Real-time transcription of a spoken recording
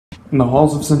In the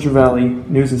halls of Central Valley,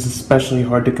 news is especially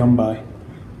hard to come by.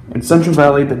 In Central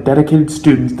Valley, the dedicated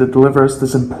students that deliver us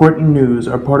this important news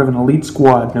are part of an elite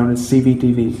squad known as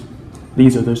CVTV.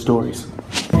 These are their stories.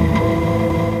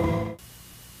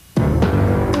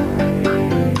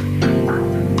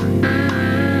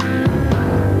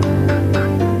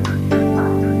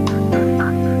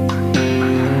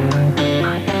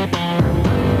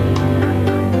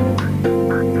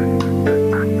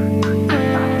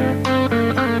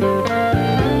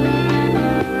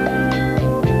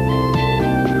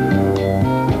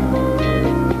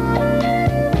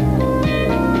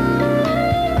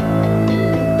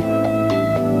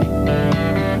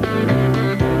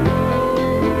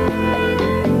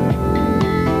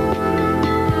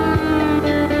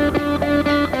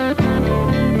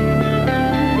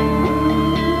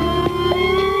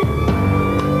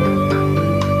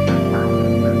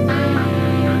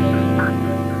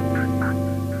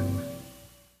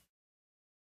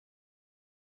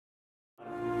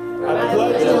 I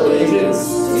pledge allegiance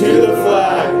to the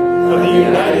flag of the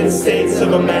United States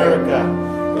of America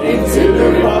and to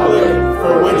the republic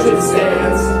for which it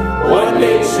stands, one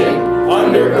nation,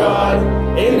 under God,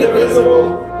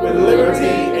 indivisible, with liberty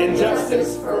and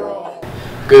justice for all.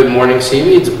 Good morning,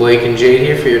 CV. It's Blake and Jade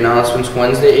here for your announcements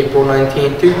Wednesday, April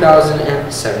 19,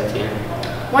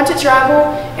 2017. Want to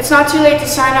travel? It's not too late to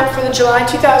sign up for the July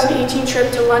 2018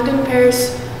 trip to London,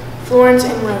 Paris, Florence,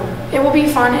 and Rome. It will be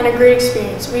fun and a great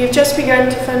experience. We have just begun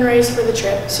to fundraise for the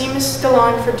trip. See Ms.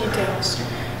 Stallone for details.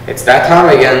 It's that time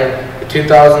again. The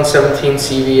 2017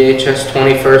 CVHS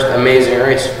 21st Amazing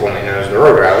Race, formerly known as the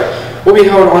Road Rally, will be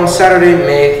held on Saturday,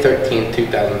 May 13,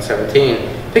 2017.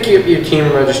 Pick up your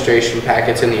team registration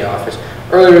packets in the office.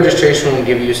 Early registration will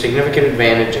give you a significant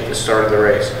advantage at the start of the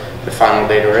race. The final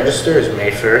day to register is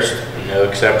May 1st, no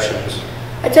exceptions.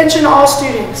 Attention all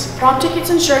students. Prom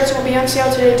tickets and shirts will be on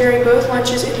sale today during both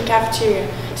lunches in the cafeteria.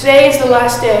 Today is the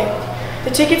last day. The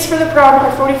tickets for the prom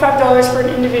are $45 for an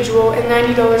individual and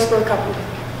 $90 for a couple.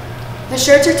 The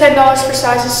shirts are $10 for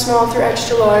sizes small through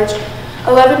extra large,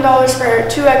 $11 for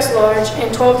 2X large,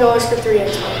 and $12 for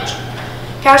 3X large.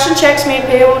 Cash and checks made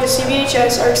payable to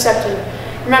CVHS are accepted.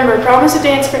 Remember, prom is a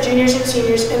dance for juniors and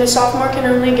seniors, and a sophomore can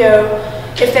only go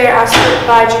if they are asked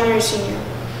by junior or senior.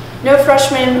 No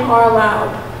freshmen are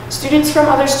allowed. Students from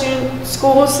other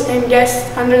schools and guests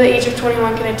under the age of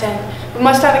 21 can attend, but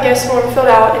must have a guest form filled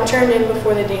out and turned in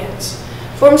before the dance.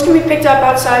 Forms can be picked up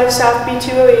outside of South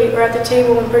B208 or at the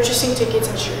table when purchasing tickets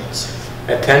and shirts.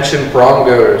 Attention prom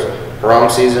goers. Prom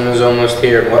season is almost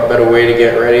here, and what better way to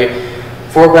get ready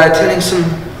for by attending some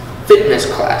fitness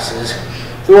classes.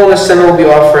 The Wellness Center will be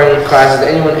offering classes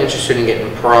to anyone interested in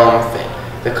getting prom fit.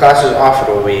 The classes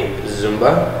offered will be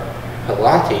Zumba,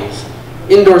 Pilates,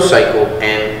 indoor cycle,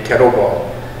 and kettlebell.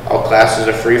 All classes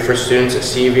are free for students at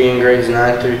CV in grades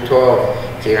 9 through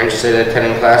 12. If you're interested in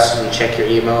attending classes, and check your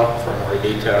email for more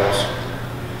details.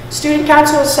 Student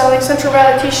Council is selling Central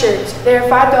Valley t-shirts. They are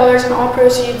 $5 and all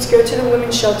proceeds go to the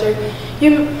Women's Shelter,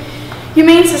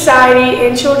 Humane Society,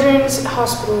 and Children's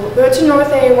Hospital. Go to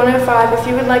North A 105 if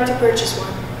you would like to purchase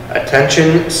one.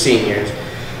 Attention seniors.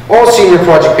 All senior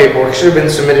project paperwork should have been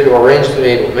submitted or arranged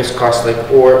today with Ms.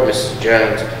 Koslick or Mrs.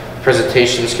 Jones. The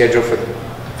presentation scheduled for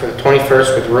the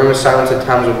 21st with room assignments and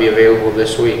times will be available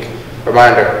this week.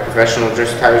 Reminder, professional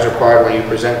dress attire is required when you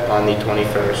present on the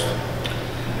 21st.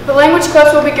 The language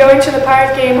clubs will be going to the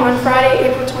Pirate game on Friday,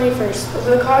 April 21st.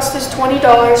 The cost is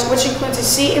 $20, which includes a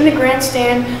seat in the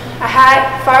grandstand, a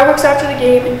hat, fireworks after the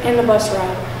game, and the bus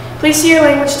ride. Please see your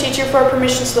language teacher for a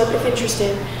permission slip if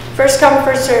interested. First come,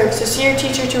 first served, so see your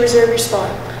teacher to reserve your spot.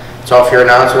 That's all for your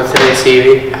announcements today,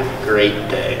 Stevie. Have a great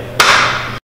day.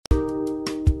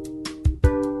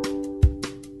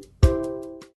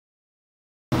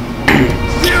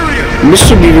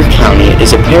 Mr. Beaver County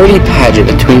is a parody pageant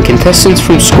between contestants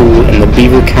from school in the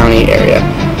Beaver County area.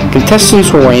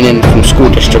 Contestants will reign in from school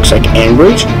districts like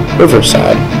Ambridge,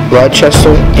 Riverside,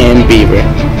 Rochester, and Beaver.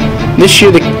 This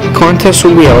year the contest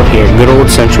will be held here in good old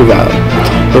Central Valley.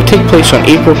 It will take place on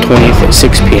April 20th at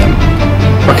 6 p.m.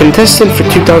 Our contestant for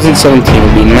 2017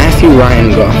 will be Matthew Ryan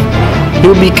Goff. He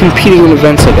will be competing in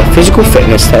events like a physical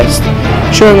fitness test,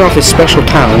 showing off his special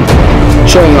talent,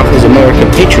 showing off his American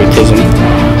patriotism,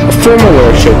 a formal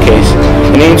wear showcase,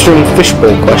 and answering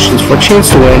fishbowl questions for a chance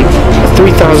to win a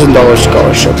 $3,000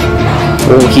 scholarship.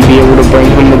 Will he be able to bring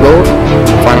home the gold?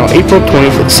 Final April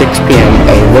 20th at 6 p.m.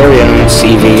 at our very own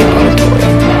CV Auditorium.